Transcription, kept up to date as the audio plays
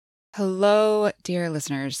Hello, dear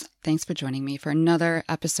listeners. Thanks for joining me for another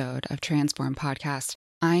episode of Transform Podcast.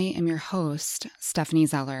 I am your host, Stephanie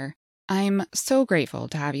Zeller. I'm so grateful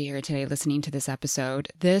to have you here today listening to this episode.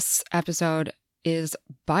 This episode is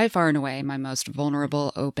by far and away my most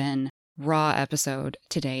vulnerable, open, raw episode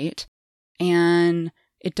to date. And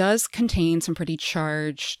it does contain some pretty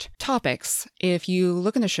charged topics. If you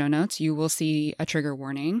look in the show notes, you will see a trigger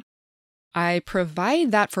warning. I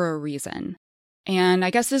provide that for a reason. And I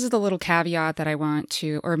guess this is the little caveat that I want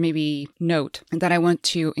to, or maybe note that I want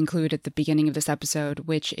to include at the beginning of this episode,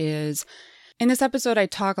 which is in this episode, I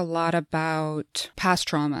talk a lot about past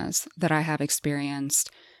traumas that I have experienced,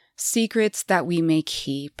 secrets that we may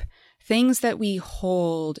keep, things that we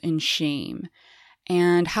hold in shame,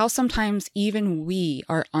 and how sometimes even we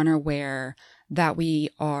are unaware that we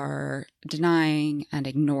are denying and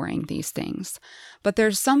ignoring these things. But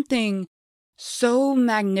there's something so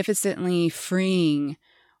magnificently freeing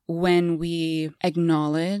when we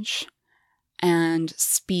acknowledge and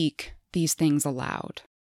speak these things aloud.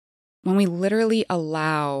 When we literally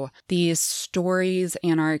allow these stories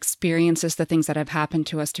and our experiences, the things that have happened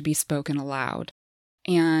to us, to be spoken aloud.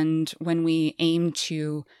 And when we aim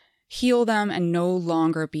to heal them and no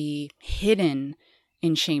longer be hidden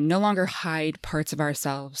in shame, no longer hide parts of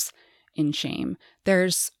ourselves in shame.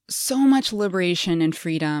 There's so much liberation and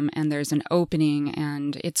freedom, and there's an opening,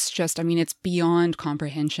 and it's just, it's beyond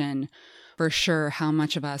comprehension for sure how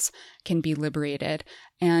much of us can be liberated.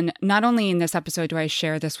 And not only in this episode do I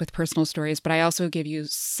share this with personal stories, but I also give you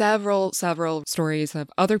several stories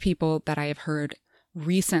of other people that I have heard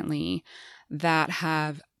recently that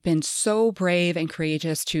have been so brave and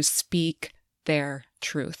courageous to speak their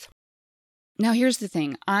truth. Now, here's the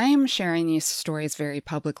thing. I'm sharing these stories very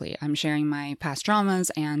publicly. I'm sharing my past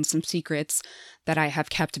traumas and some secrets that I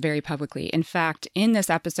have kept very publicly. In fact, in this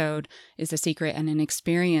episode is a secret and an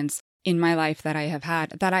experience in my life that I have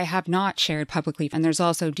had that I have not shared publicly. And there's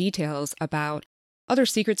also details about other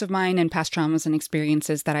secrets of mine and past traumas and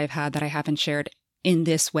experiences that I've had that I haven't shared in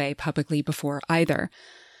this way publicly before either.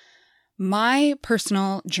 My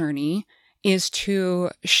personal journey is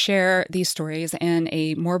to share these stories in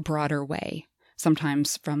a more broader way.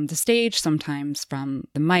 Sometimes from the stage, sometimes from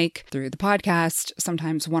the mic, through the podcast,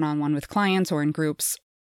 sometimes one-on-one with clients or in groups.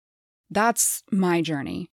 That's my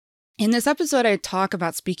journey. In this episode, I talk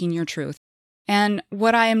about speaking your truth. And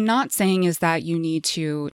what I am not saying is that you need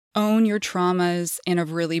to own your traumas in a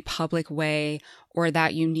really public way, or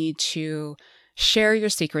that you need to share your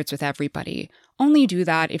secrets with everybody. Only do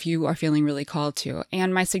that if you are feeling really called to.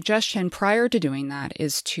 And my suggestion prior to doing that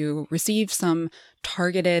is to receive some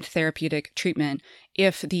targeted therapeutic treatment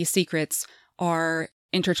if these secrets are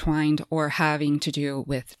intertwined or having to do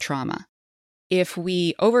with trauma. If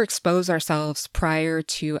we overexpose ourselves prior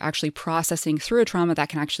to actually processing through a trauma, that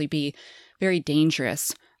can actually be very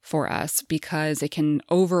dangerous for us because it can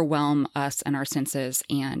overwhelm us and our senses,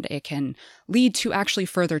 and it can lead to actually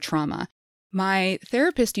further trauma. My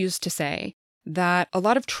therapist used to say that a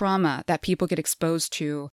lot of trauma that people get exposed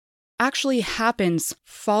to actually happens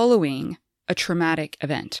following a traumatic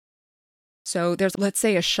event. So there's, let's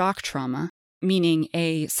say, a shock trauma, meaning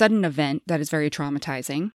a sudden event that is very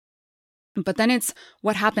traumatizing. But then it's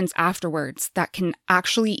what happens afterwards that can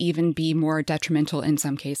actually even be more detrimental in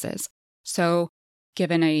some cases. So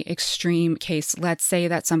given an extreme case, let's say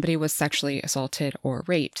that somebody was sexually assaulted or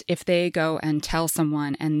raped. If they go and tell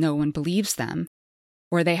someone and no one believes them,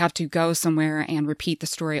 or they have to go somewhere and repeat the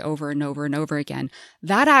story over and over and over again,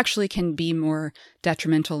 that actually can be more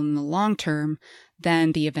detrimental in the long term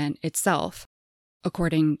than the event itself,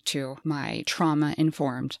 according to my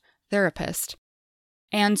trauma-informed therapist.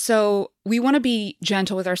 And so we want to be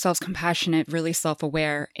gentle with ourselves, compassionate, really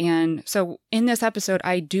self-aware. And so in this episode,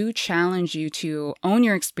 I do challenge you to own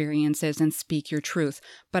your experiences and speak your truth.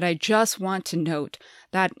 But I just want to note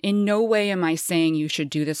that in no way am I saying you should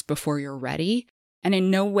do this before you're ready. And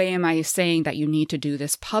in no way am I saying that you need to do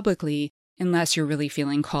this publicly unless you're really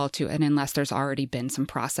feeling called to and unless there's already been some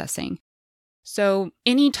processing. So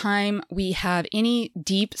anytime we have any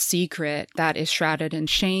deep secret that is shrouded in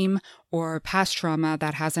shame or past trauma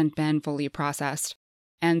that hasn't been fully processed,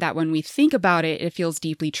 and that when we think about it, it feels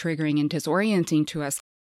deeply triggering and disorienting to us,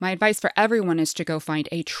 my advice for everyone is to go find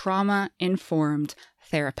a trauma-informed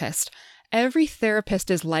therapist. Every therapist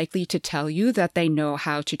is likely to tell you that they know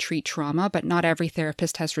how to treat trauma, but not every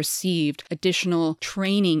therapist has received additional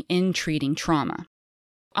training in treating trauma.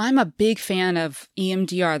 I'm a big fan of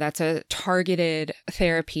EMDR. That's a targeted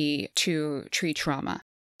therapy to treat trauma.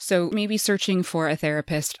 So maybe searching for a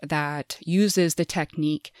therapist that uses the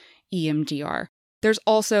technique EMDR. There's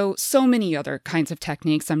also so many other kinds of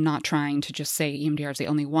techniques. I'm not trying to just say EMDR is the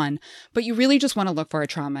only one, but you really just want to look for a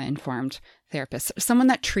trauma-informed therapist, someone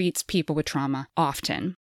that treats people with trauma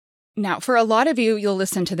often. Now, for a lot of you, you'll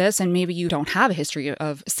listen to this and maybe you don't have a history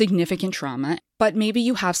of significant trauma, but maybe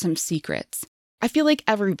you have some secrets. I feel like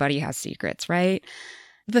everybody has secrets, right?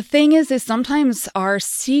 The thing is sometimes our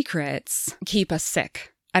secrets keep us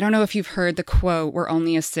sick. I don't know if you've heard the quote, "We're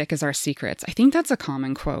only as sick as our secrets." I think that's a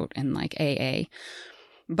common quote in like AA,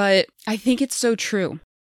 but I think it's so true.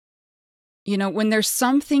 You know, when there's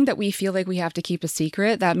something that we feel like we have to keep a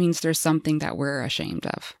secret, that means there's something that we're ashamed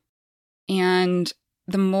of. And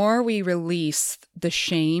the more we release the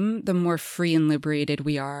shame, the more free and liberated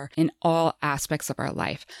we are in all aspects of our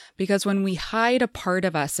life. Because when we hide a part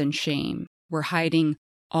of us in shame, we're hiding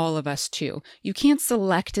all of us too. You can't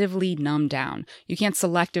selectively numb down. You can't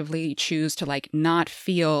selectively choose to like not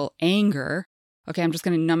feel anger. Okay, I'm just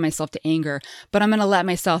going to numb myself to anger, but I'm going to let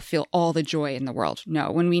myself feel all the joy in the world.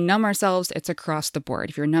 No, when we numb ourselves, it's across the board.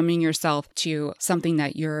 If you're numbing yourself to something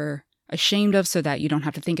that you're ashamed of so that you don't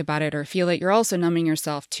have to think about it or feel it, you're also numbing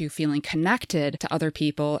yourself to feeling connected to other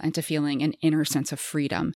people and to feeling an inner sense of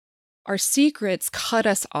freedom. Our secrets cut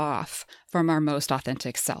us off from our most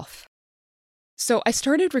authentic self. So I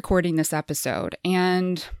started recording this episode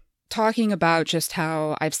and talking about just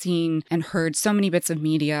how I've seen and heard so many bits of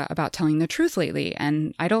media about telling the truth lately.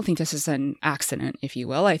 And I don't think this is an accident, if you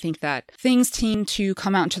will. I think that things seem to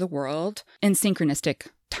come out into the world in synchronistic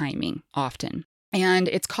timing often. And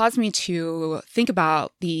it's caused me to think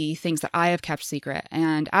about the things that I have kept secret.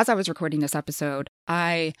 And as I was recording this episode,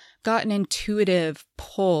 I got an intuitive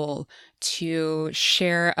pull to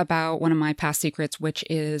share about one of my past secrets, which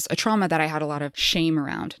is a trauma that I had a lot of shame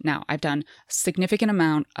around. Now, I've done a significant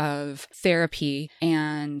amount of therapy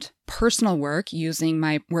and personal work using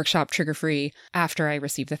my workshop Trigger Free after I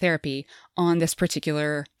received the therapy on this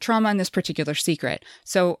particular trauma and this particular secret.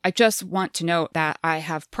 So I just want to note that I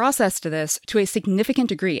have processed this to a significant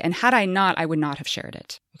degree. And had I not, I would not have shared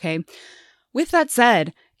it. Okay. With that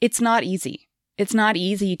said, it's not easy. It's not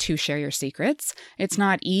easy to share your secrets. It's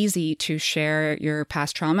not easy to share your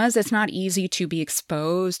past traumas. It's not easy to be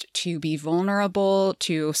exposed, to be vulnerable,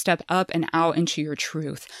 to step up and out into your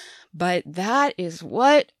truth. But that is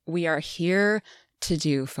what we are here to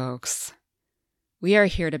do, folks. We are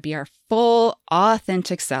here to be our full,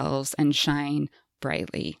 authentic selves and shine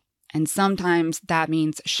brightly. And sometimes that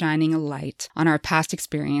means shining a light on our past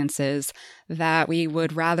experiences that we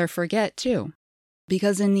would rather forget too.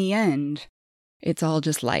 Because in the end, it's all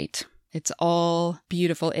just light. It's all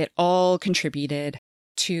beautiful. It all contributed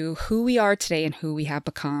to who we are today and who we have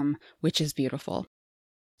become, which is beautiful.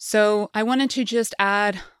 So I wanted to just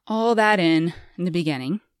add all that in the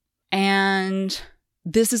beginning. And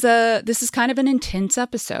this is kind of an intense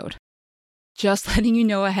episode. Just letting you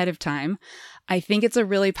know ahead of time. I think it's a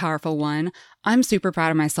really powerful one. I'm super proud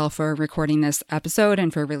of myself for recording this episode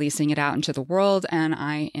and for releasing it out into the world. And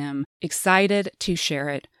I am excited to share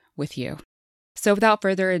it with you. So without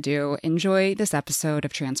further ado, enjoy this episode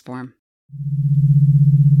of Transform.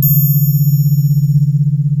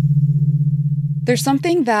 There's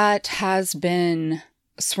something that has been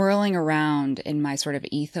swirling around in my sort of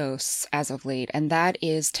ethos as of late, and that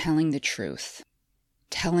is telling the truth.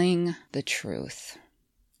 Telling the truth.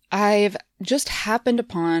 I've just happened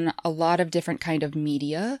upon a lot of different kind of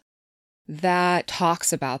media that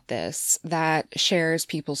talks about this, that shares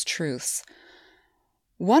people's truths.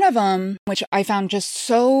 One of them, which I found just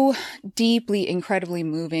so deeply, incredibly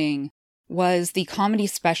moving, was the comedy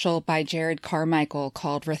special by Jared Carmichael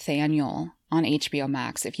called Nathaniel on HBO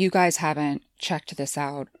Max. If you guys haven't checked this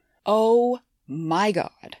out, oh my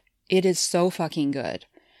God, it is so fucking good.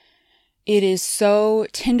 It is so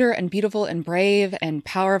tender and beautiful and brave and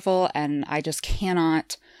powerful, and I just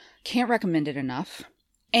can't recommend it enough.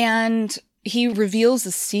 And he reveals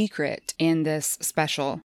a secret in this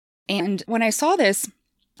special. And when I saw this,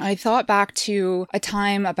 I thought back to a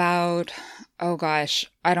time about, oh gosh,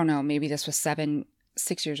 I don't know, maybe this was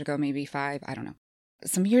 6 years ago, maybe 5, I don't know,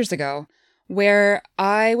 some years ago, where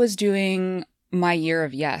I was doing my year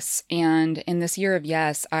of yes. And in this year of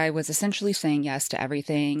yes, I was essentially saying yes to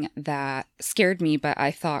everything that scared me, but I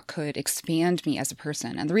thought could expand me as a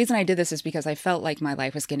person. And the reason I did this is because I felt like my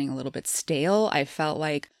life was getting a little bit stale. I felt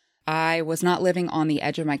like I was not living on the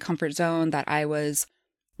edge of my comfort zone, that I was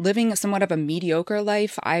living somewhat of a mediocre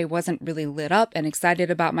life. I wasn't really lit up and excited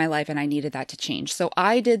about my life, and I needed that to change. So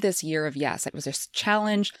I did this year of yes. It was a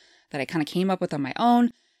challenge that I kind of came up with on my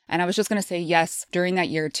own. And I was just going to say yes during that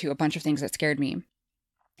year to a bunch of things that scared me.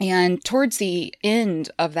 And towards the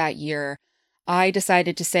end of that year, I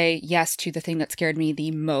decided to say yes to the thing that scared me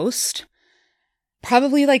the most.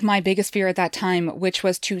 probably like my biggest fear at that time, which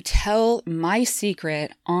was to tell my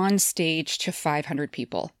secret on stage to 500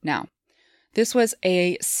 people. Now, this was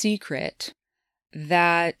a secret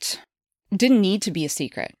that didn't need to be a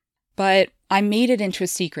secret, but I made it into a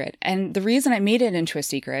secret. And the reason I made it into a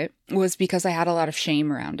secret was because I had a lot of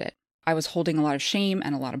shame around it. I was holding a lot of shame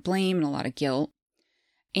and a lot of blame and a lot of guilt.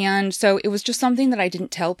 And so it was just something that I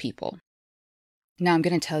didn't tell people. Now I'm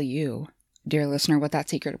going to tell you, dear listener, what that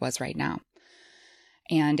secret was right now.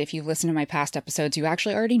 And if you've listened to my past episodes, you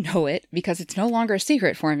actually already know it because it's no longer a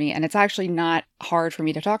secret for me. And it's actually not hard for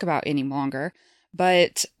me to talk about any longer.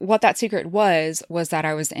 But what that secret was that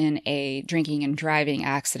I was in a drinking and driving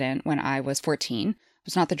accident when I was 14. I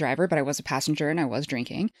was not the driver, but I was a passenger and I was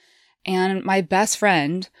drinking. And my best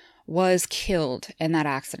friend was killed in that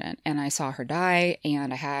accident. And I saw her die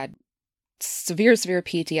and I had severe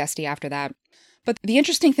PTSD after that. But the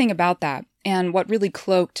interesting thing about that, and what really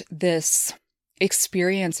cloaked this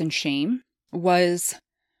experience and shame, was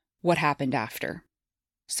what happened after.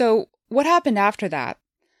 So what happened after that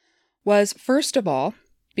was, first of all,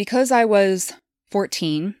 because I was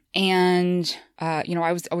 14 and, I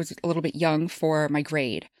was a little bit young for my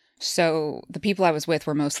grade. So the people I was with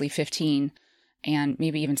were mostly 15 and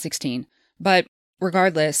maybe even 16. But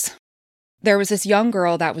regardless, there was this young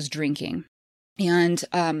girl that was drinking. And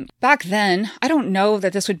back then, I don't know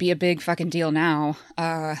that this would be a big fucking deal now.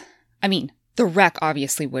 The wreck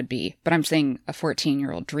obviously would be, but I'm saying a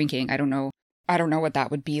 14-year-old drinking. I don't know what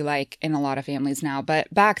that would be like in a lot of families now,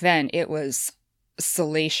 but back then it was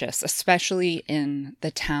salacious, especially in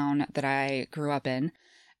the town that I grew up in.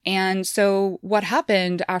 And so what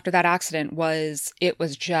happened after that accident was it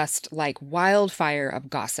was just like wildfire of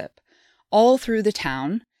gossip all through the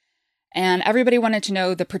town. And everybody wanted to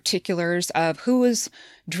know the particulars of who was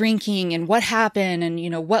drinking and what happened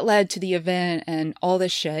and, what led to the event and all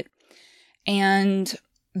this shit. And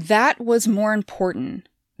that was more important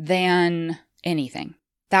than anything.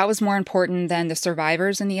 That was more important than the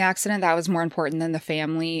survivors in the accident. That was more important than the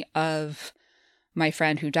family of my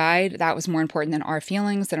friend who died. That was more important than our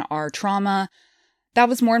feelings, than our trauma. That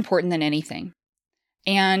was more important than anything.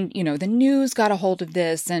 And, the news got a hold of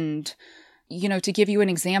this. And, to give you an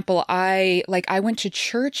example, I went to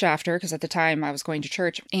church after, because at the time I was going to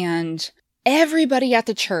church, and everybody at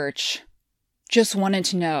the church just wanted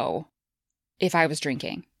to know if I was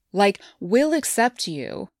drinking. Like, we'll accept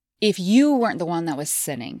you if you weren't the one that was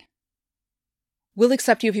sinning. We'll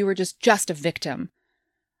accept you if you were just a victim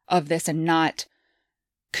of this and not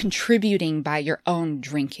contributing by your own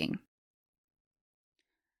drinking.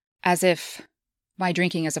 As if my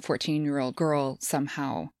drinking as a 14-year-old girl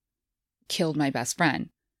somehow killed my best friend.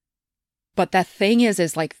 But the thing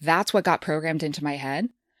is like, that's what got programmed into my head,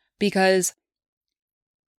 because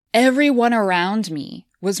everyone around me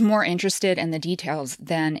was more interested in the details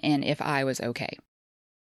than in if I was okay.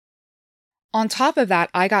 On top of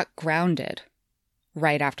that, I got grounded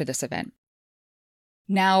right after this event.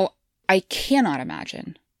 Now, I cannot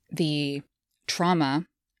imagine the trauma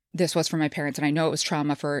this was for my parents, and I know it was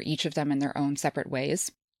trauma for each of them in their own separate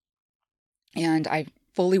ways. And I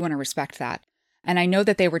fully want to respect that. And I know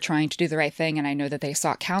that they were trying to do the right thing, and I know that they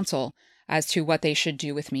sought counsel as to what they should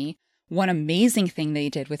do with me. One amazing thing they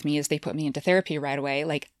did with me is they put me into therapy right away.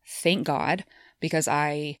 Like, thank God, because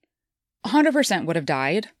I 100% would have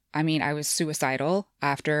died. I was suicidal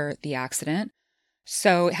after the accident.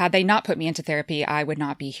 So had they not put me into therapy, I would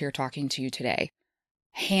not be here talking to you today.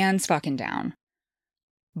 Hands fucking down.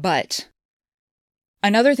 But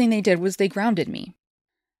another thing they did was they grounded me.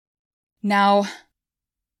 Now,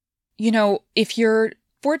 if your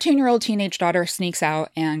 14-year-old teenage daughter sneaks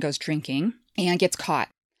out and goes drinking and gets caught,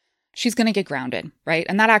 she's going to get grounded, right?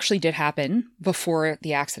 And that actually did happen before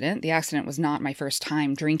the accident. The accident was not my first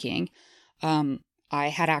time drinking. I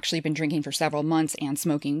had actually been drinking for several months and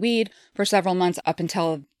smoking weed for several months up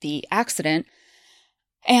until the accident,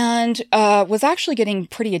 and was actually getting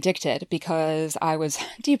pretty addicted because I was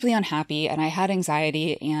deeply unhappy and I had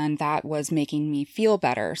anxiety, and that was making me feel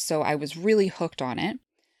better. So I was really hooked on it.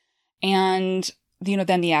 And,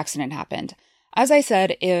 then the accident happened. As I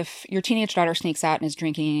said, if your teenage daughter sneaks out and is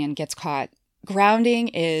drinking and gets caught, grounding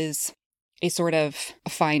is a sort of a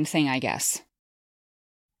fine thing, I guess.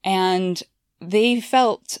 And they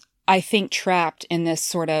felt, I think, trapped in this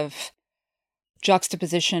sort of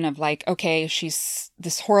juxtaposition of like, okay,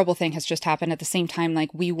 this horrible thing has just happened. At the same time,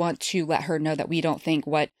 like, we want to let her know that we don't think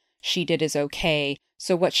what she did is okay.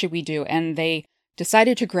 So what should we do? And they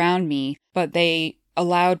decided to ground me, but they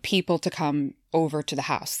allowed people to come over to the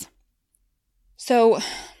house. So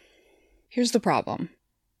here's the problem.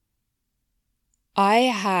 I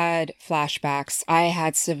had flashbacks. I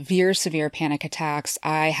had severe panic attacks.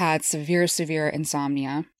 I had severe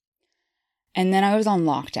insomnia. And then I was on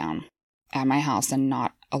lockdown at my house and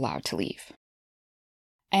not allowed to leave.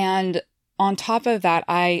 And on top of that,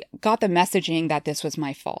 I got the messaging that this was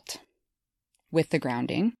my fault with the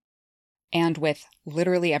grounding and with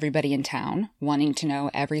literally everybody in town wanting to know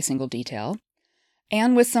every single detail,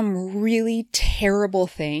 and with some really terrible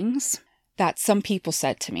things that some people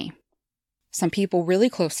said to me. Some people really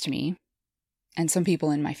close to me, and some people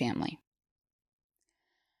in my family.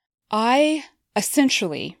 I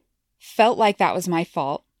essentially felt like that was my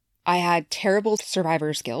fault. I had terrible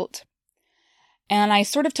survivor's guilt. And I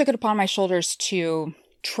sort of took it upon my shoulders to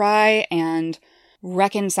try and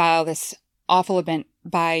reconcile this awful event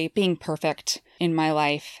by being perfect in my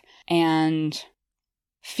life and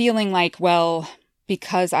feeling like, well,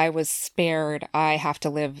 because I was spared, I have to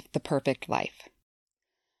live the perfect life.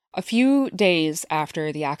 A few days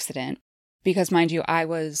after the accident, because mind you, I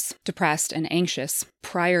was depressed and anxious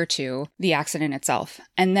prior to the accident itself.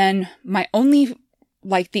 And then the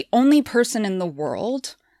only person in the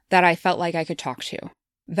world that I felt like I could talk to,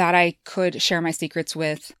 that I could share my secrets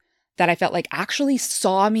with, that I felt like actually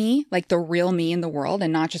saw me, like the real me in the world,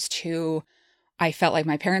 and not just who I felt like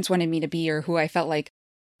my parents wanted me to be or who I felt like,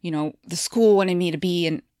 the school wanted me to be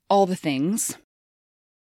and all the things.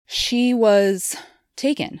 She was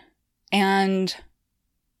taken. And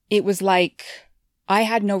it was like I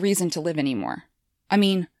had no reason to live anymore. I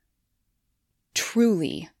mean,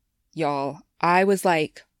 truly, y'all, I was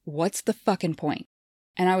like, what's the fucking point?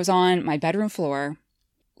 And I was on my bedroom floor,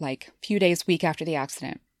 like a few days, week after the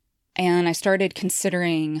accident. And I started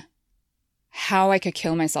considering how I could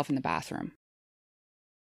kill myself in the bathroom.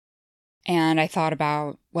 And I thought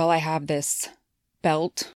about, well, I have this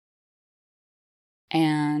belt.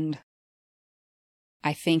 And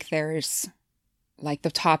I think there's like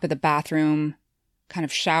the top of the bathroom kind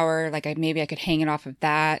of shower. Like maybe I could hang it off of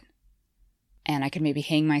that. And I could maybe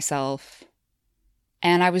hang myself.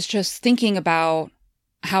 And I was just thinking about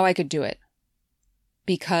how I could do it.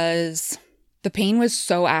 Because the pain was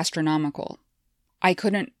so astronomical. I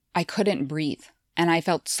couldn't breathe. And I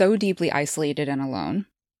felt so deeply isolated and alone.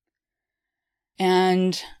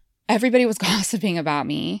 And everybody was gossiping about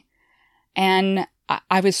me. And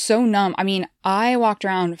I was so numb. I mean, I walked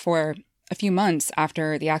around for a few months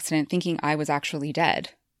after the accident thinking I was actually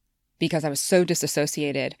dead because I was so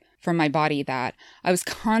disassociated from my body that I was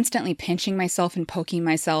constantly pinching myself and poking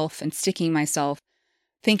myself and sticking myself,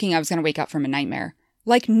 thinking I was going to wake up from a nightmare.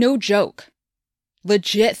 Like, no joke.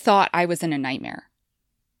 Legit thought I was in a nightmare.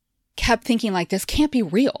 Kept thinking like, this can't be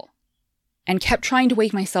real. And kept trying to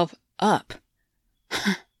wake myself up.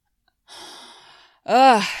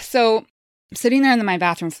 So sitting there on my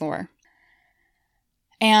bathroom floor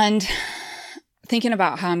and thinking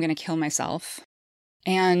about how I'm going to kill myself.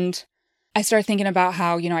 And I started thinking about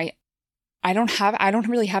how, I don't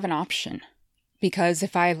really have an option, because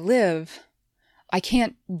if I live, I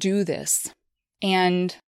can't do this.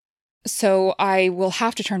 And so I will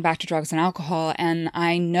have to turn back to drugs and alcohol, and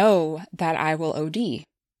I know that I will OD.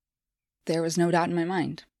 There was no doubt in my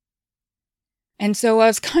mind. And so I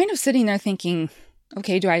was kind of sitting there thinking,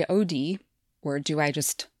 okay, do I OD or do I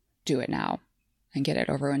just do it now and get it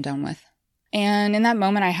over and done with? And in that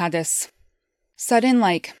moment, I had this sudden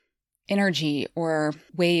energy or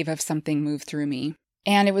wave of something move through me.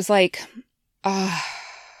 And it was like,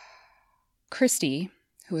 Christy,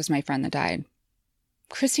 who was my friend that died,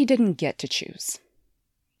 Christy didn't get to choose.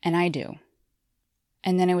 And I do.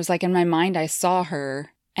 And then it was like in my mind, I saw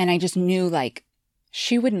her and I just knew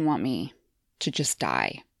she wouldn't want me to just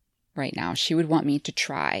die right now. She would want me to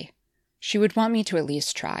try. She would want me to at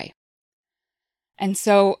least try. And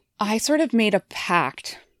so I sort of made a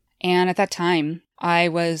pact. And at that time, I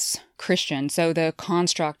was Christian. So the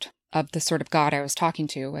construct of the sort of God I was talking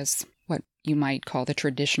to was what you might call the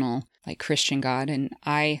traditional Christian God. And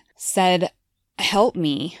I said, help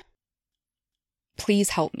me.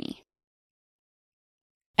 Please help me.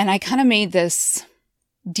 And I kind of made this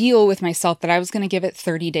deal with myself that I was going to give it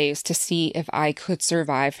 30 days to see if I could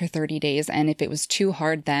survive for 30 days. And if it was too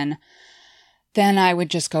hard, then I would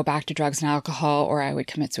just go back to drugs and alcohol, or I would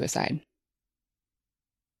commit suicide.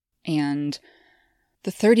 And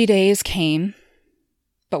the 30 days came,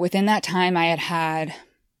 but within that time, I had had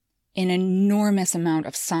an enormous amount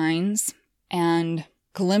of signs and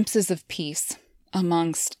glimpses of peace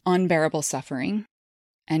amongst unbearable suffering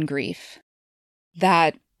and grief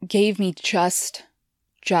that gave me just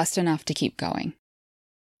enough to keep going.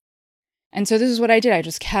 And so this is what I did. I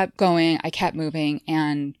just kept going. I kept moving,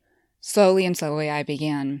 and slowly I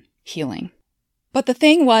began healing. But the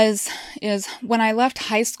thing is when I left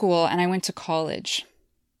high school and I went to college,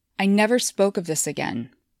 I never spoke of this again.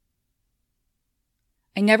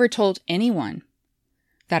 I never told anyone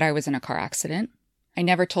that I was in a car accident. I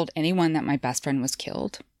never told anyone that my best friend was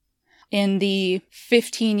killed. In the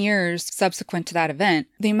 15 years subsequent to that event,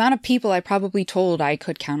 the amount of people I probably told I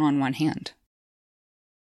could count on one hand.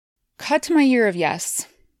 Cut to my year of yes.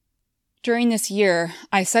 During this year,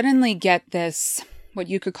 I suddenly get this, what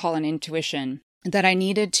you could call an intuition, that I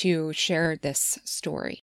needed to share this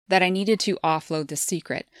story, that I needed to offload this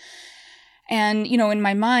secret. And, in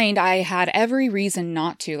my mind, I had every reason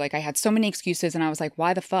not to. Like, I had so many excuses, and I was like,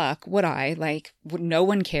 why the fuck would I? Like, no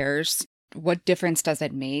one cares. What difference does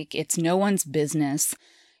it make? It's no one's business.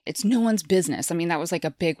 It's no one's business. I mean, that was like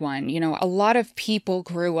a big one. A lot of people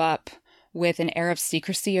grew up with an air of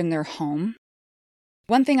secrecy in their home.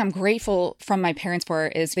 One thing I'm grateful from my parents for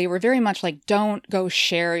is they were very much like, don't go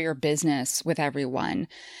share your business with everyone.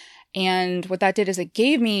 And what that did is it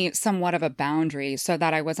gave me somewhat of a boundary so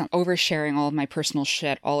that I wasn't oversharing all of my personal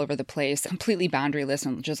shit all over the place, completely boundaryless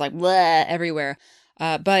and just like bleh everywhere.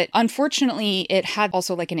 But unfortunately, it had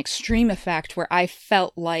also like an extreme effect where I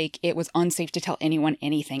felt like it was unsafe to tell anyone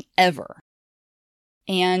anything ever.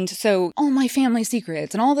 And so all my family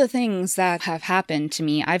secrets and all the things that have happened to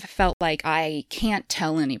me, I've felt like I can't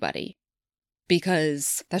tell anybody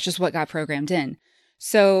because that's just what got programmed in.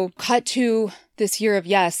 So cut to this year of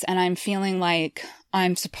yes, and I'm feeling like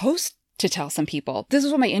I'm supposed to tell some people. This is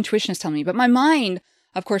what my intuition is telling me. But my mind,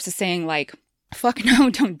 of course, is saying like, fuck no,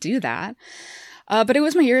 don't do that. But it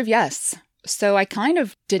was my year of yes. So I kind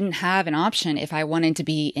of didn't have an option if I wanted to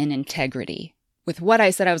be in integrity with what I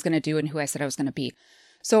said I was going to do and who I said I was going to be.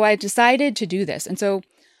 So I decided to do this. And so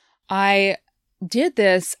I did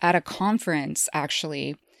this at a conference,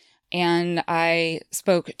 actually. And I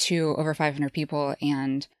spoke to over 500 people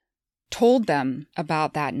and told them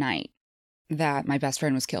about that night that my best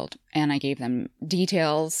friend was killed. And I gave them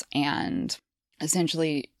details and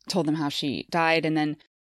essentially told them how she died. And then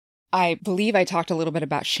I believe I talked a little bit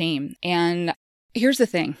about shame. And here's the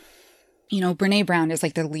thing. Brene Brown is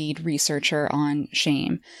like the lead researcher on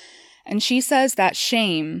shame. And she says that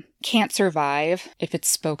shame can't survive if it's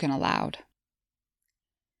spoken aloud.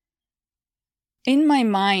 In my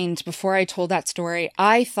mind, before I told that story,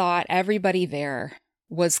 I thought everybody there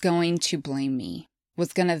was going to blame me,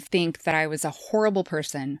 was going to think that I was a horrible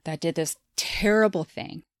person that did this terrible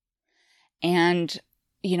thing. And,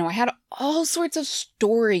 I had all sorts of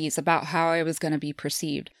stories about how I was going to be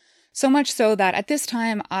perceived. So much so that at this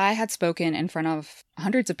time, I had spoken in front of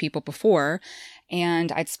hundreds of people before,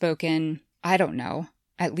 and I'd spoken, I don't know,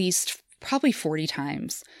 at least probably 40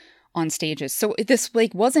 times on stages. So this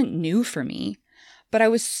wasn't new for me. But I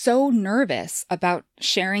was so nervous about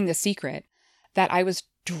sharing the secret that I was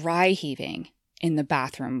dry heaving in the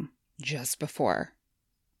bathroom just before.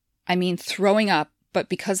 I mean, throwing up, but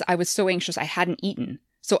because I was so anxious, I hadn't eaten.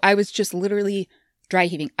 So I was just literally dry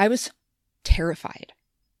heaving. I was terrified.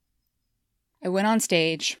 I went on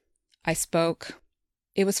stage. I spoke.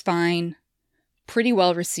 It was fine. Pretty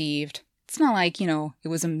well received. It's not like, it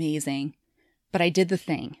was amazing. But I did the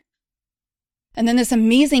thing. And then this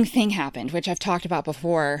amazing thing happened, which I've talked about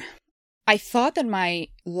before. I thought that my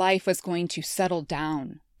life was going to settle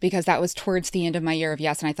down because that was towards the end of my year of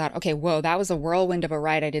yes. And I thought, okay, whoa, that was a whirlwind of a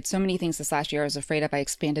ride. I did so many things this last year I was afraid of. I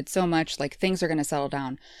expanded so much, like things are going to settle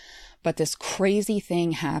down. But this crazy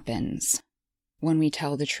thing happens when we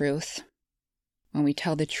tell the truth. When we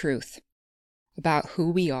tell the truth about who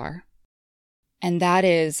we are. And that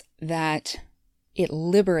is that it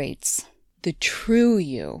liberates the true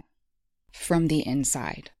you from the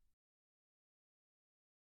inside.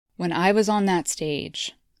 When I was on that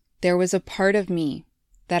stage, there was a part of me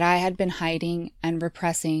that I had been hiding and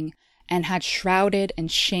repressing and had shrouded in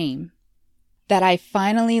shame that I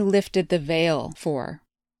finally lifted the veil for,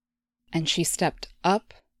 and she stepped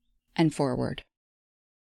up and forward.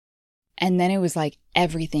 And then it was like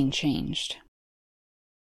everything changed.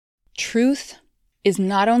 Truth is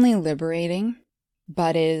not only liberating,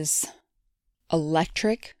 but is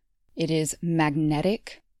electric. It is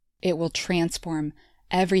magnetic. It will transform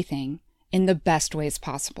everything in the best ways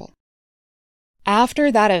possible.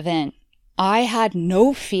 After that event, I had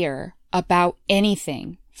no fear about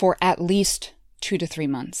anything for at least 2 to 3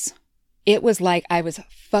 months. It was like I was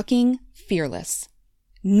fucking fearless.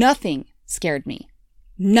 Nothing scared me.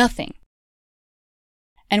 Nothing.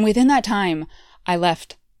 And within that time, I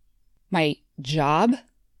left my job.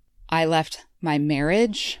 I left my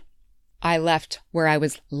marriage. I left where I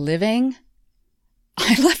was living.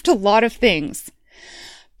 I left a lot of things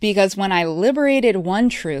because when I liberated one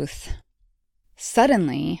truth,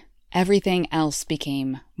 suddenly everything else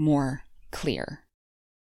became more clear.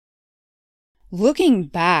 Looking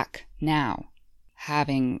back now,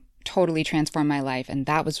 having totally transformed my life, and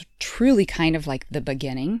that was truly kind of like the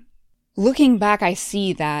beginning. Looking back, I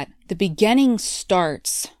see that the beginning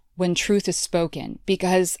starts when truth is spoken,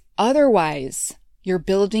 because otherwise you're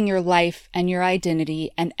building your life and your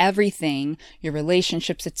identity and everything, your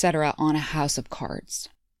relationships, etc., on a house of cards.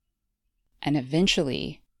 And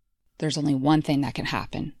eventually, there's only one thing that can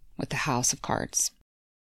happen with the house of cards.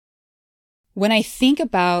 When I think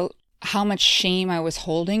about how much shame I was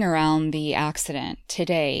holding around the accident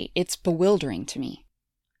today, it's bewildering to me.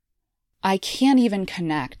 I can't even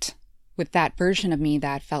connect with that version of me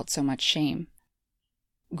that felt so much shame.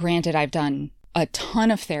 Granted, I've done a ton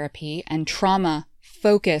of therapy and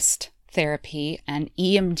trauma-focused therapy and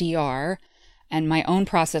EMDR and my own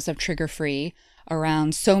process of trigger-free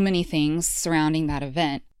around so many things surrounding that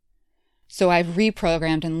event. So I've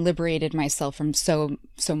reprogrammed and liberated myself from so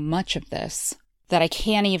much of this that I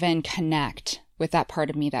can't even connect with that part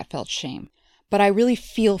of me that felt shame. But I really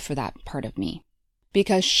feel for that part of me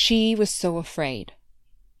because she was so afraid.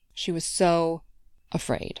 She was so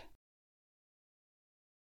afraid.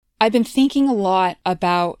 I've been thinking a lot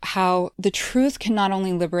about how the truth can not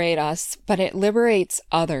only liberate us, but it liberates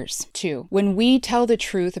others too. When we tell the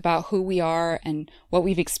truth about who we are and what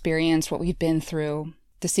we've experienced, what we've been through,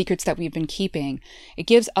 the secrets that we've been keeping, it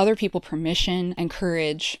gives other people permission and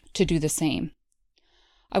courage to do the same.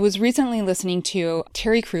 I was recently listening to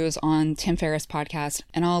Terry Crews on Tim Ferriss' podcast,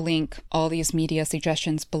 and I'll link all these media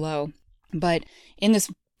suggestions below. But in this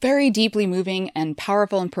very deeply moving and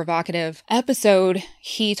powerful and provocative episode,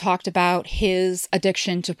 he talked about his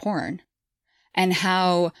addiction to porn and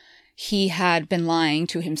how he had been lying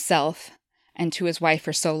to himself and to his wife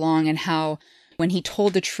for so long, and how when he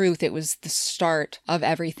told the truth, it was the start of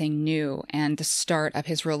everything new and the start of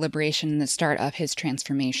his real liberation and the start of his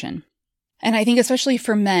transformation. And I think especially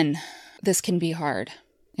for men, this can be hard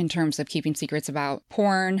in terms of keeping secrets about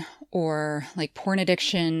porn or like porn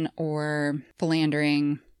addiction or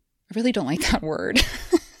philandering. I really don't like that word,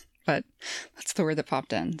 but that's the word that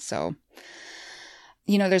popped in. So,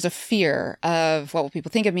 there's a fear of what will people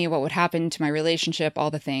think of me, what would happen to my relationship, all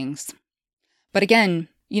the things. But again,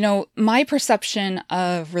 my perception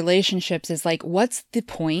of relationships is like, what's the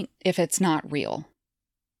point if it's not real?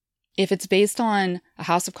 If it's based on a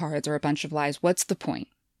house of cards or a bunch of lies, what's the point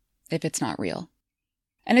if it's not real?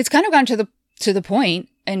 And it's kind of gone to the point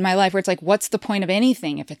in my life where it's like, what's the point of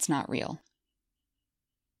anything if it's not real?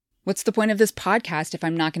 What's the point of this podcast if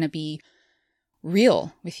I'm not going to be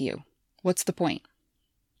real with you? What's the point?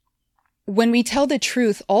 When we tell the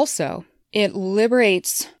truth also, it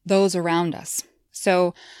liberates those around us.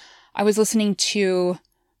 So I was listening to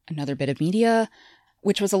another bit of media,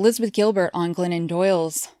 which was Elizabeth Gilbert on Glennon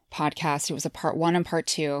Doyle's podcast. It was a part 1 and part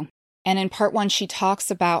 2. And in part 1, she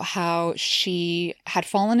talks about how she had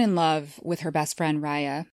fallen in love with her best friend,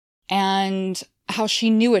 Raya, and how she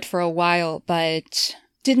knew it for a while, but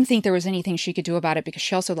didn't think there was anything she could do about it because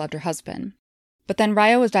she also loved her husband. But then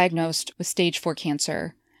Raya was diagnosed with stage 4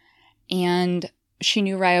 cancer, and she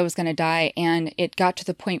knew Raya was going to die, and it got to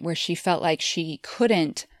the point where she felt like she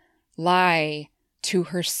couldn't lie to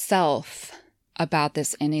herself about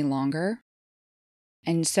this any longer.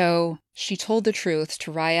 And so she told the truth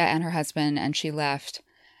to Raya and her husband, and she left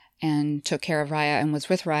and took care of Raya and was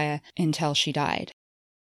with Raya until she died.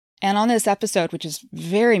 And on this episode, which is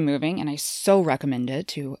very moving, and I so recommend it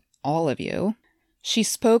to all of you, she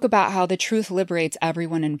spoke about how the truth liberates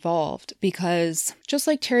everyone involved, because just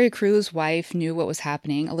like Terry Crews' wife knew what was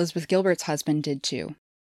happening, Elizabeth Gilbert's husband did too.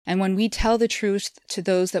 And when we tell the truth to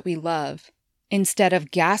those that we love, instead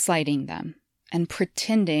of gaslighting them and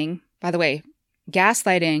pretending, by the way,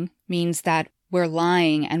 gaslighting means that we're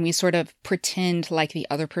lying and we sort of pretend like the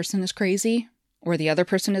other person is crazy or the other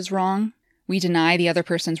person is wrong. We deny the other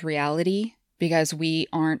person's reality because we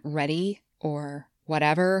aren't ready or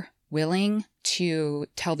whatever, willing to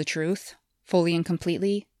tell the truth fully and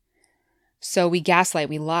completely. So we gaslight,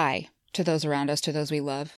 we lie to those around us, to those we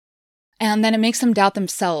love. And then it makes them doubt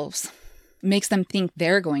themselves, makes them think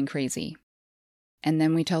they're going crazy. And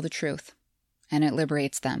then we tell the truth, and it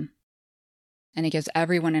liberates them. And it gives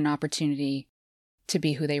everyone an opportunity to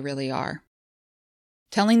be who they really are.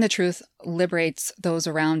 Telling the truth liberates those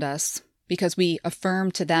around us because we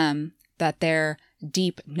affirm to them that their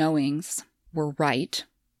deep knowings were right.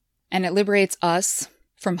 And it liberates us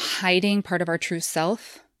from hiding part of our true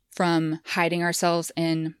self, from hiding ourselves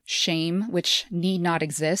in shame, which need not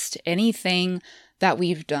exist. Anything that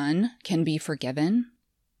we've done can be forgiven,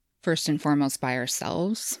 first and foremost by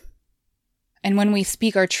ourselves. And when we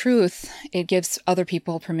speak our truth, it gives other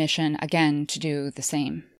people permission, again, to do the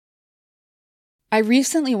same. I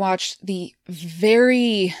recently watched the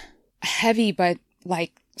very heavy but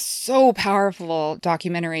so powerful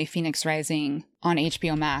documentary Phoenix Rising on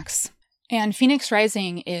HBO Max. And Phoenix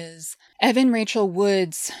Rising is Evan Rachel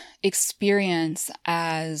Wood's experience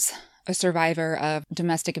as a survivor of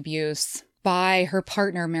domestic abuse by her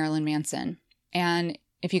partner, Marilyn Manson. And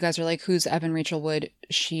if you guys are like, who's Evan Rachel Wood?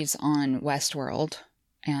 She's on Westworld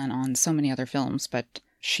and on so many other films, but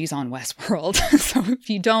she's on Westworld. So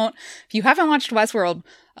if you haven't watched Westworld,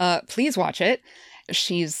 please watch it.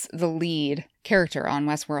 She's the lead character on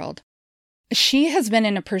Westworld. She has been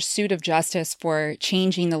in a pursuit of justice for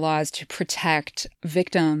changing the laws to protect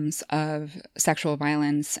victims of sexual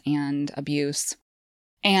violence and abuse,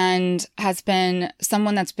 and has been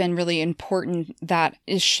someone that's been really important that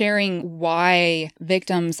is sharing why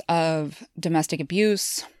victims of domestic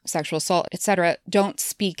abuse, sexual assault, etc., don't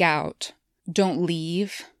speak out, don't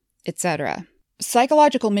leave, etc.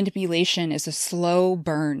 Psychological manipulation is a slow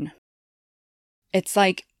burn. It's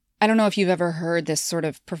like, I don't know if you've ever heard this sort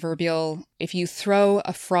of proverbial, if you throw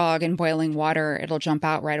a frog in boiling water, it'll jump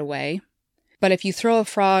out right away. But if you throw a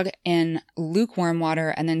frog in lukewarm water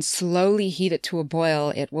and then slowly heat it to a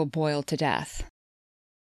boil, it will boil to death.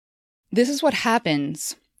 This is what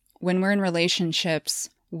happens when we're in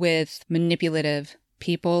relationships with manipulative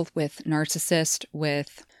people, with narcissists,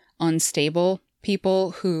 with unstable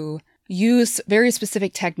people who use very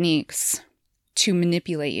specific techniques to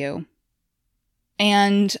manipulate you.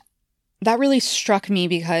 And that really struck me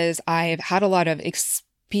because I've had a lot of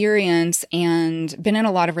experience and been in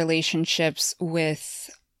a lot of relationships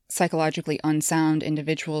with psychologically unsound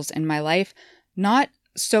individuals in my life. Not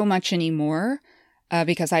so much anymore,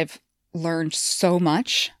 because I've learned so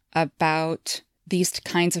much about these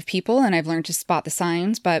kinds of people and I've learned to spot the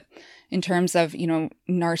signs. But in terms of,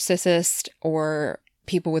 narcissist or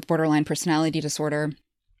people with borderline personality disorder,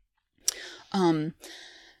 this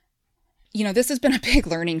has been a big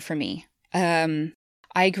learning for me.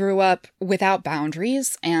 I grew up without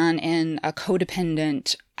boundaries and in a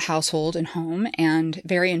codependent household and home and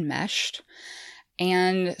very enmeshed.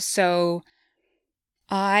 And so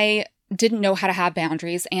I didn't know how to have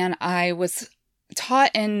boundaries, and I was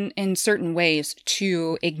taught in certain ways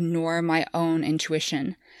to ignore my own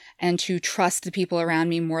intuition and to trust the people around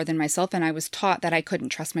me more than myself. And I was taught that I couldn't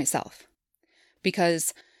trust myself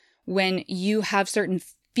because when you have certain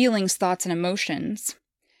feelings, thoughts, and emotions,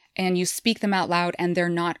 and you speak them out loud and they're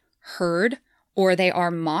not heard, or they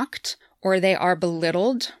are mocked, or they are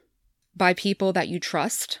belittled by people that you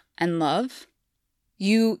trust and love,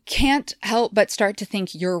 you can't help but start to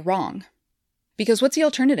think you're wrong. Because what's the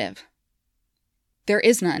alternative? There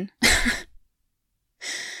is none.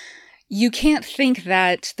 You can't think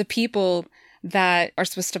that the people that are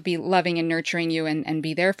supposed to be loving and nurturing you and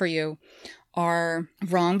be there for you are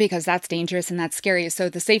wrong, because that's dangerous and that's scary. So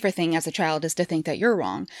the safer thing as a child is to think that you're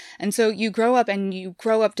wrong. And so you grow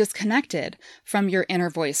up disconnected from your inner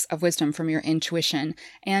voice of wisdom, from your intuition.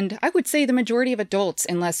 And I would say the majority of adults,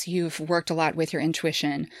 unless you've worked a lot with your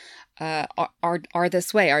intuition, are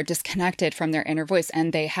this way, are disconnected from their inner voice,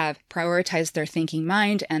 and they have prioritized their thinking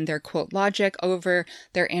mind and their quote logic over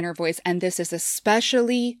their inner voice. And this is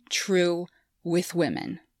especially true with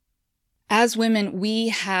women. As women, we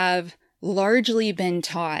have largely been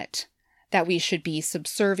taught that we should be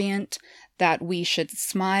subservient, that we should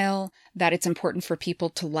smile, that it's important for people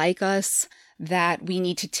to like us, that we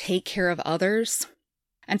need to take care of others.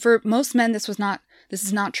 And for most men, this is not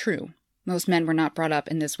true. Most men were not brought up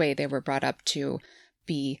in this way. They were brought up to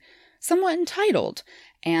be somewhat entitled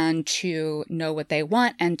and to know what they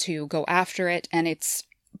want and to go after it. And it's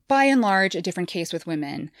by and large a different case with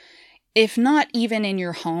women. If not even in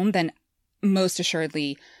your home, then most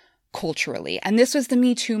assuredly culturally. And this was the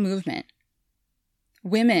Me Too movement.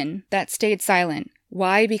 Women that stayed silent.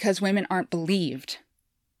 Why? Because women aren't believed.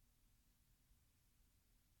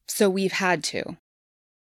 So we've had to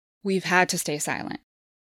stay silent.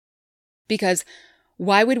 Because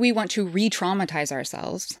why would we want to re-traumatize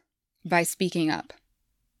ourselves by speaking up?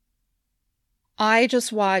 I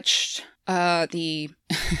just watched the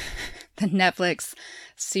Netflix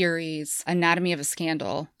series Anatomy of a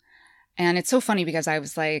Scandal. And it's so funny because I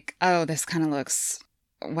was like, oh, this kind of looks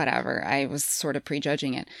whatever. I was sort of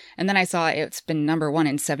prejudging it. And then I saw it's been #1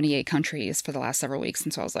 in 78 countries for the last several weeks.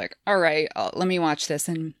 And so I was like, all right, let me watch this.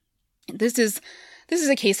 And this is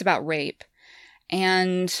a case about rape.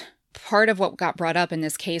 And part of what got brought up in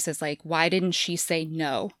this case is like, why didn't she say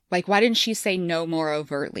no? Like, why didn't she say no more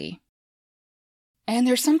overtly? And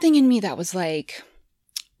there's something in me that was like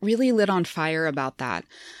really lit on fire about that,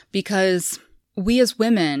 because we as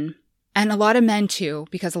women, and a lot of men too,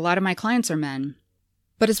 because a lot of my clients are men,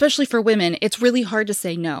 but especially for women, it's really hard to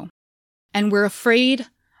say no. And we're afraid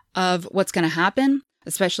of what's going to happen,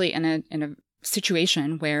 especially in a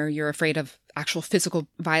situation where you're afraid of actual physical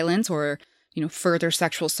violence or, further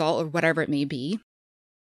sexual assault or whatever it may be.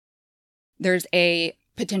 There's a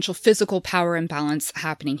potential physical power imbalance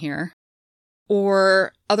happening here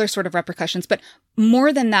or other sort of repercussions. But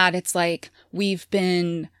more than that, it's like we've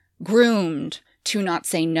been groomed to not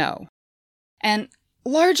say no. And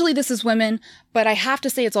largely this is women, but I have to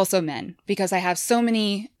say it's also men because I have so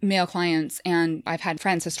many male clients and I've had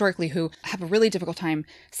friends historically who have a really difficult time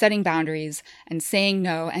setting boundaries and saying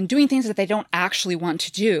no and doing things that they don't actually want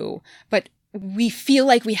to do, but we feel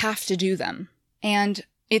like we have to do them. And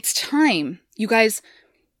it's time. You guys,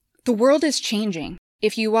 the world is changing.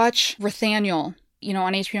 If you watch Nathaniel,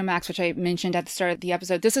 on HBO Max, which I mentioned at the start of the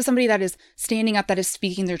episode, this is somebody that is standing up, that is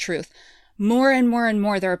speaking their truth. More and more and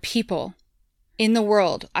more, there are people in the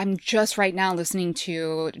world. I'm just right now listening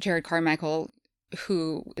to Jared Carmichael,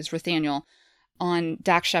 who is Nathaniel, on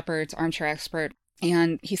Dax Shepard's Armchair Expert,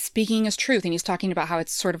 and he's speaking his truth, and he's talking about how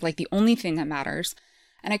it's sort of like the only thing that matters.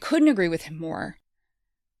 And I couldn't agree with him more.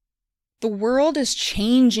 The world is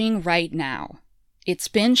changing right now. It's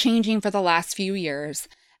been changing for the last few years,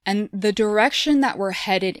 and the direction that we're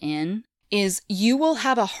headed in is you will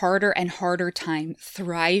have a harder and harder time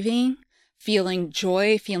thriving, feeling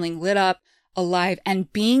joy, feeling lit up, alive,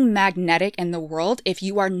 and being magnetic in the world if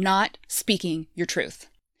you are not speaking your truth.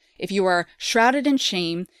 If you are shrouded in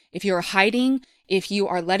shame, if you are hiding, if you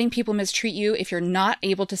are letting people mistreat you, if you're not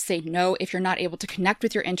able to say no, if you're not able to connect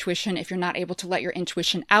with your intuition, if you're not able to let your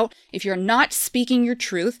intuition out, if you're not speaking your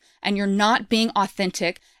truth and you're not being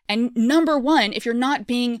authentic, and number one, if you're not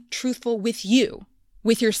being truthful with you,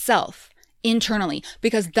 with yourself, internally,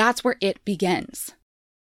 because that's where it begins.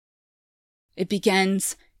 It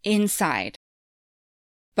begins inside.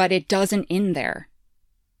 But it doesn't end there.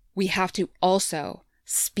 We have to also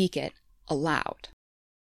speak it aloud.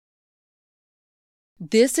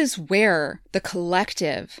 This is where the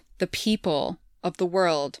collective, the people of the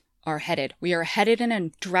world are headed. We are headed in a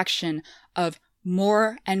direction of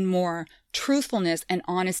more and more truthfulness and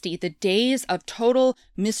honesty. The days of total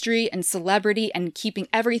mystery and celebrity and keeping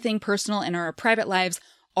everything personal in our private lives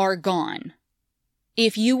are gone.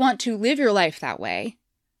 If you want to live your life that way,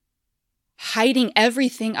 hiding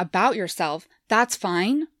everything about yourself, that's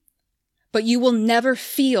fine, but you will never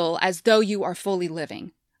feel as though you are fully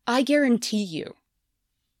living. I guarantee you.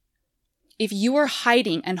 If you are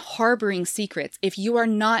hiding and harboring secrets, if you are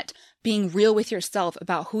not being real with yourself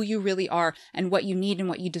about who you really are and what you need and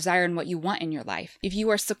what you desire and what you want in your life, if you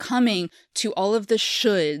are succumbing to all of the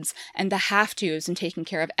shoulds and the have-tos and taking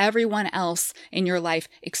care of everyone else in your life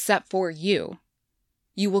except for you,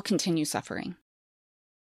 you will continue suffering.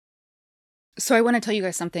 So I want to tell you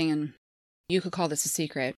guys something, and you could call this a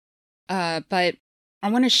secret, but I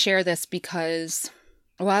want to share this because,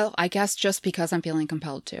 well, I guess just because I'm feeling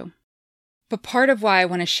compelled to. But part of why I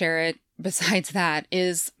want to share it, besides that,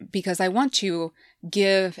 is because I want to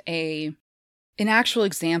give an actual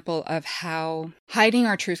example of how hiding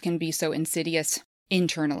our truth can be so insidious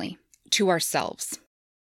internally to ourselves.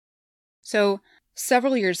 So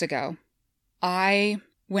several years ago, I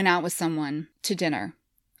went out with someone to dinner,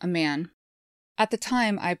 a man. At the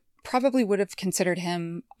time, I probably would have considered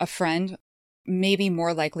him a friend, maybe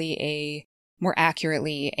more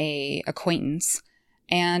accurately, a acquaintance.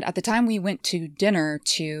 And at the time, we went to dinner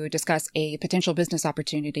to discuss a potential business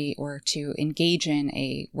opportunity or to engage in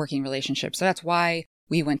a working relationship. So that's why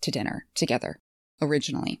we went to dinner together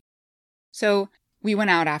originally. So we went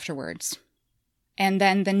out afterwards. And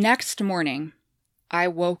then the next morning, I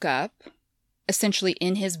woke up essentially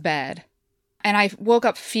in his bed. And I woke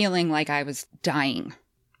up feeling like I was dying,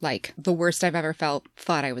 like the worst I've ever felt,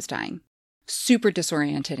 thought I was dying. Super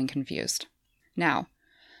disoriented and confused. Now,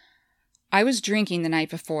 I was drinking the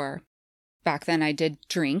night before. Back then I did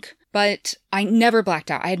drink, but I never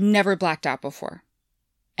blacked out. I had never blacked out before.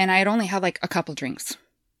 And I had only had like a couple drinks.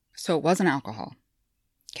 So it wasn't alcohol.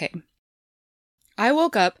 Okay. I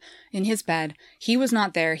woke up in his bed. He was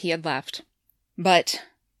not there. He had left. But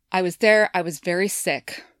I was there. I was very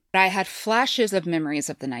sick. I had flashes of memories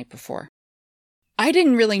of the night before. I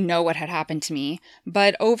didn't really know what had happened to me,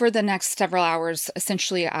 but over the next several hours,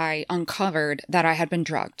 essentially I uncovered that I had been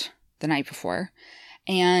drugged the night before,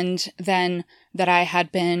 and then that I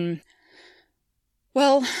had been,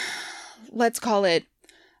 well, let's call it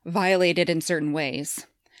violated in certain ways.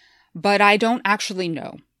 But I don't actually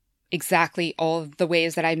know exactly all of the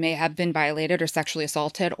ways that I may have been violated or sexually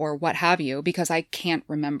assaulted or what have you, because I can't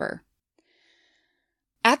remember.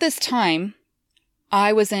 At this time,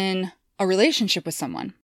 I was in a relationship with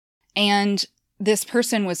someone, and this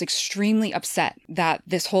person was extremely upset that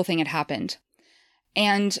this whole thing had happened.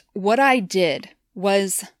 And what I did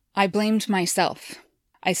was I blamed myself.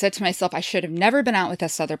 I said to myself, I should have never been out with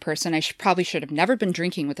this other person. I probably should have never been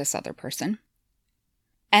drinking with this other person.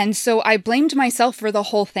 And so I blamed myself for the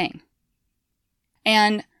whole thing.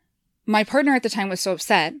 And my partner at the time was so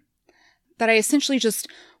upset that I essentially just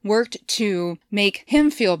worked to make him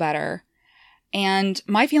feel better. And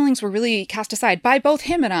my feelings were really cast aside by both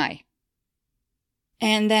him and I.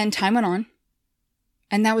 And then time went on,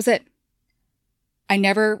 and that was it. I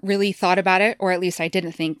never really thought about it, or at least I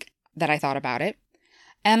didn't think that I thought about it.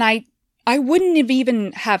 And I wouldn't have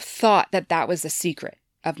even have thought that that was a secret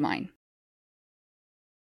of mine.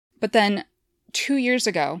 But then 2 years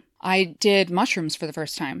ago, I did mushrooms for the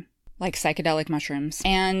first time, like psychedelic mushrooms.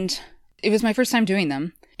 And it was my first time doing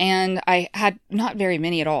them. And I had not very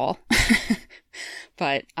many at all,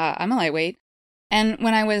 but I'm a lightweight. And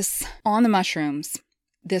when I was on the mushrooms,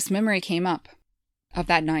 this memory came up of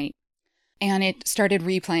that night, and it started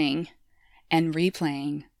replaying and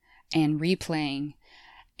replaying and replaying.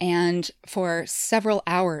 And for several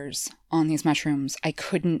hours on these mushrooms, I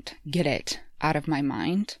couldn't get it out of my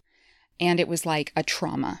mind. And it was like a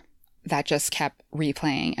trauma that just kept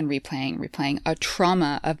replaying and replaying, replaying. A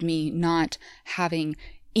trauma of me not having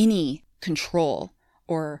any control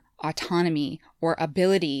or autonomy or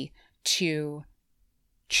ability to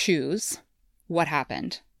choose what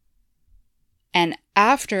happened. And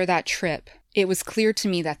after that trip, it was clear to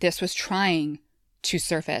me that this was trying to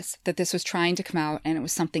surface, that this was trying to come out, and it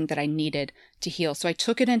was something that I needed to heal. So I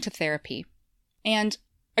took it into therapy. And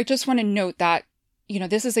I just want to note that,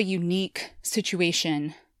 this is a unique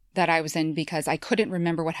situation that I was in because I couldn't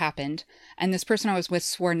remember what happened. And this person I was with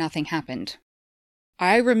swore nothing happened.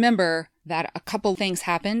 I remember that a couple things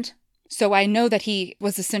happened. So I know that he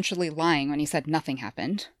was essentially lying when he said nothing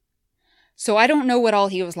happened. So I don't know what all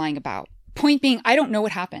he was lying about. Point being, I don't know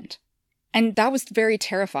what happened. And that was very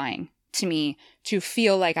terrifying to me, to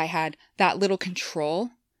feel like I had that little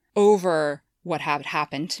control over what had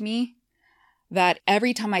happened to me, that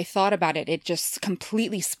every time I thought about it, it just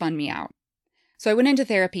completely spun me out. So I went into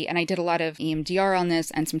therapy and I did a lot of EMDR on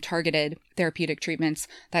this and some targeted therapeutic treatments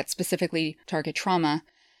that specifically target trauma.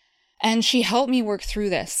 And she helped me work through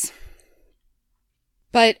this.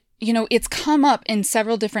 But, it's come up in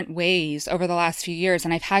several different ways over the last few years,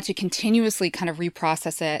 and I've had to continuously kind of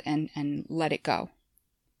reprocess it and let it go.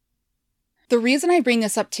 The reason I bring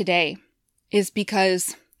this up today is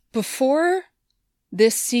because before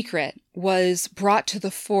this secret was brought to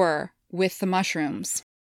the fore with the mushrooms,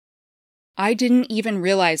 I didn't even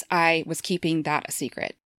realize I was keeping that a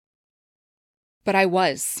secret. But I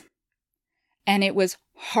was. And it was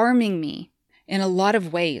harming me in a lot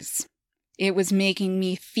of ways. It was making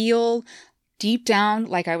me feel deep down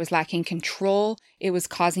like I was lacking control. It was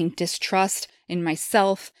causing distrust in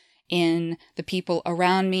myself, in the people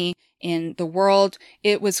around me, in the world.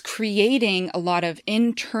 It was creating a lot of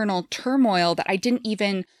internal turmoil that I didn't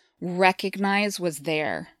even recognize was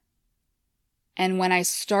there. And when I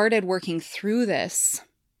started working through this,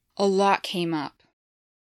 a lot came up.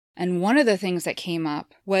 And one of the things that came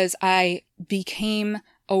up was I became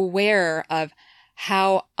aware of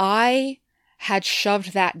how I had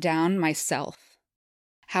shoved that down myself.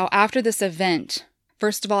 How after this event,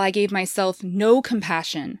 first of all, I gave myself no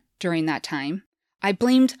compassion during that time. I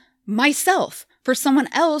blamed myself for someone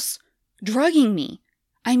else drugging me.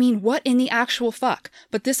 I mean, what in the actual fuck?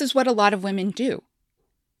 But this is what a lot of women do.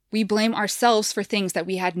 We blame ourselves for things that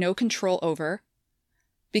we had no control over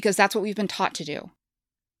because that's what we've been taught to do.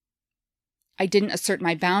 I didn't assert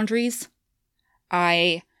my boundaries.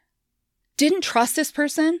 I didn't trust this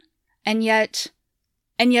person, and yet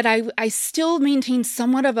I still maintained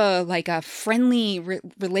somewhat of a friendly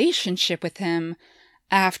relationship with him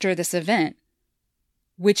after this event,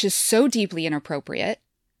 which is so deeply inappropriate.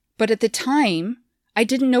 But at the time, I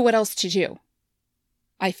didn't know what else to do.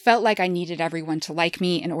 I felt like I needed everyone to like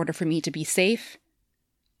me in order for me to be safe.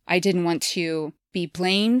 I didn't want to be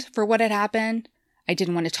blamed for what had happened. I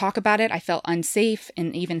didn't want to talk about it. I felt unsafe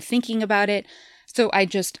in even thinking about it. So I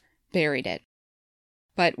just buried it.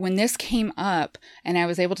 But when this came up and I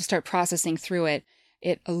was able to start processing through it,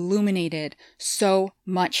 it illuminated so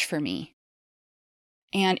much for me.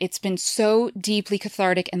 And it's been so deeply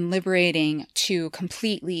cathartic and liberating to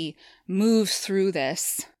completely move through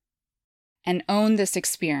this and own this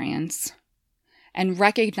experience and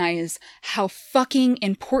recognize how fucking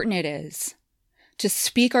important it is to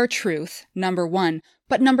speak our truth, number one,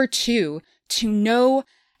 but number two, to know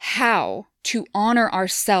how to honor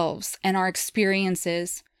ourselves and our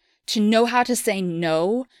experiences, to know how to say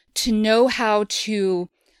no, to know how to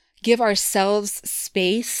give ourselves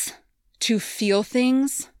space to feel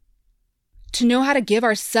things, to know how to give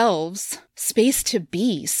ourselves space to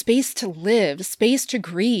be, space to live, space to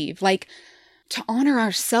grieve, like to honor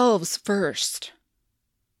ourselves first,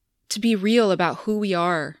 to be real about who we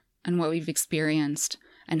are and what we've experienced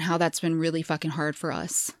and how that's been really fucking hard for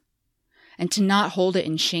us, and to not hold it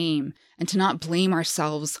in shame and to not blame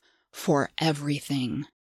ourselves for everything.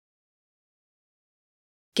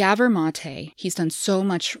 Gabor Mate, he's done so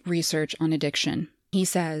much research on addiction. He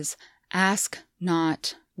says, ask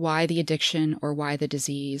not why the addiction or why the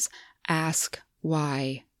disease, ask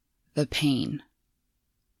why the pain.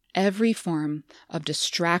 Every form of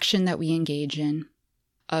distraction that we engage in,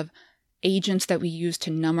 of agents that we use to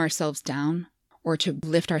numb ourselves down or to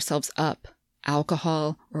lift ourselves up,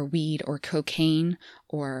 alcohol or weed or cocaine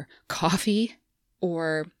or coffee,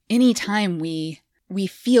 or any time we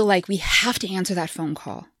feel like we have to answer that phone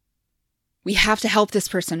call. We have to help this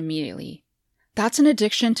person immediately. That's an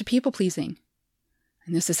addiction to people pleasing.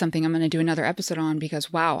 And this is something I'm going to do another episode on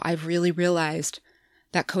because, wow, I've really realized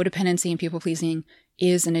that codependency and people pleasing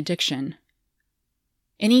is an addiction.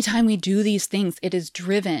 Anytime we do these things, it is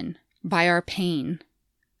driven by our pain,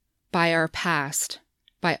 by our past,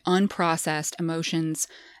 by unprocessed emotions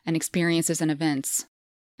and experiences and events.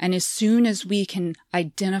 And as soon as we can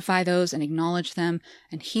identify those and acknowledge them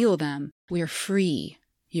and heal them, we are free.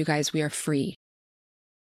 You guys, we are free.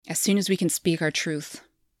 As soon as we can speak our truth,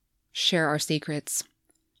 share our secrets,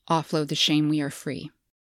 offload the shame, we are free.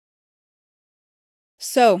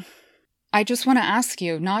 So, I just want to ask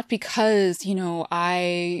you, not because,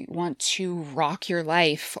 I want to rock your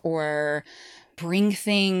life or bring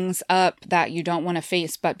things up that you don't want to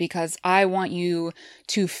face, but because I want you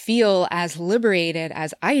to feel as liberated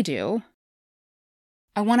as I do,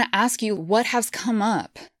 I want to ask you what has come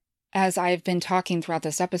up as I've been talking throughout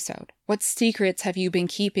this episode. What secrets have you been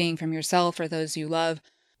keeping from yourself or those you love?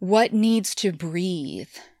 What needs to breathe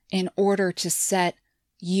in order to set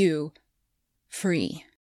you free?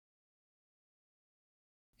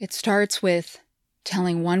 It starts with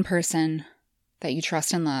telling one person that you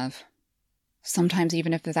trust and love, sometimes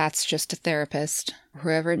even if that's just a therapist, or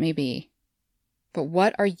whoever it may be. But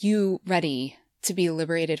what are you ready to be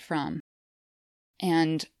liberated from?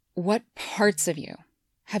 And what parts of you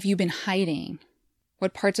have you been hiding?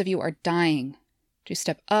 What parts of you are dying to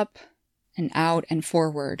step up and out and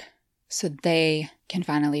forward so they can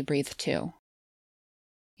finally breathe too?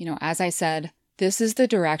 As I said, this is the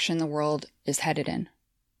direction the world is headed in.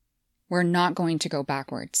 We're not going to go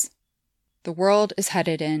backwards. The world is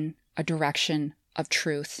headed in a direction of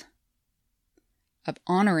truth, of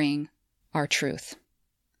honoring our truth.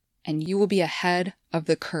 And you will be ahead of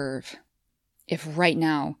the curve if right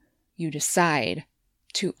now you decide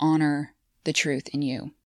to honor the truth in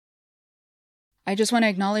you. I just want to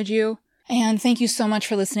acknowledge you and thank you so much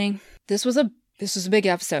for listening. This was a big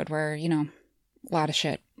episode where, a lot of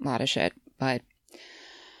shit, but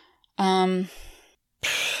man,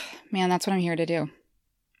 that's what I'm here to do.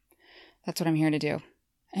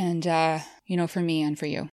 And, for me and for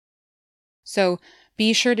you. So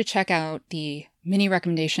be sure to check out the mini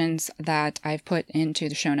recommendations that I've put into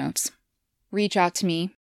the show notes. Reach out to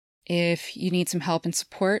me if you need some help and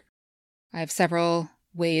support. I have several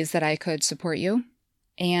ways that I could support you.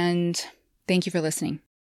 And thank you for listening.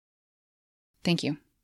 Thank you.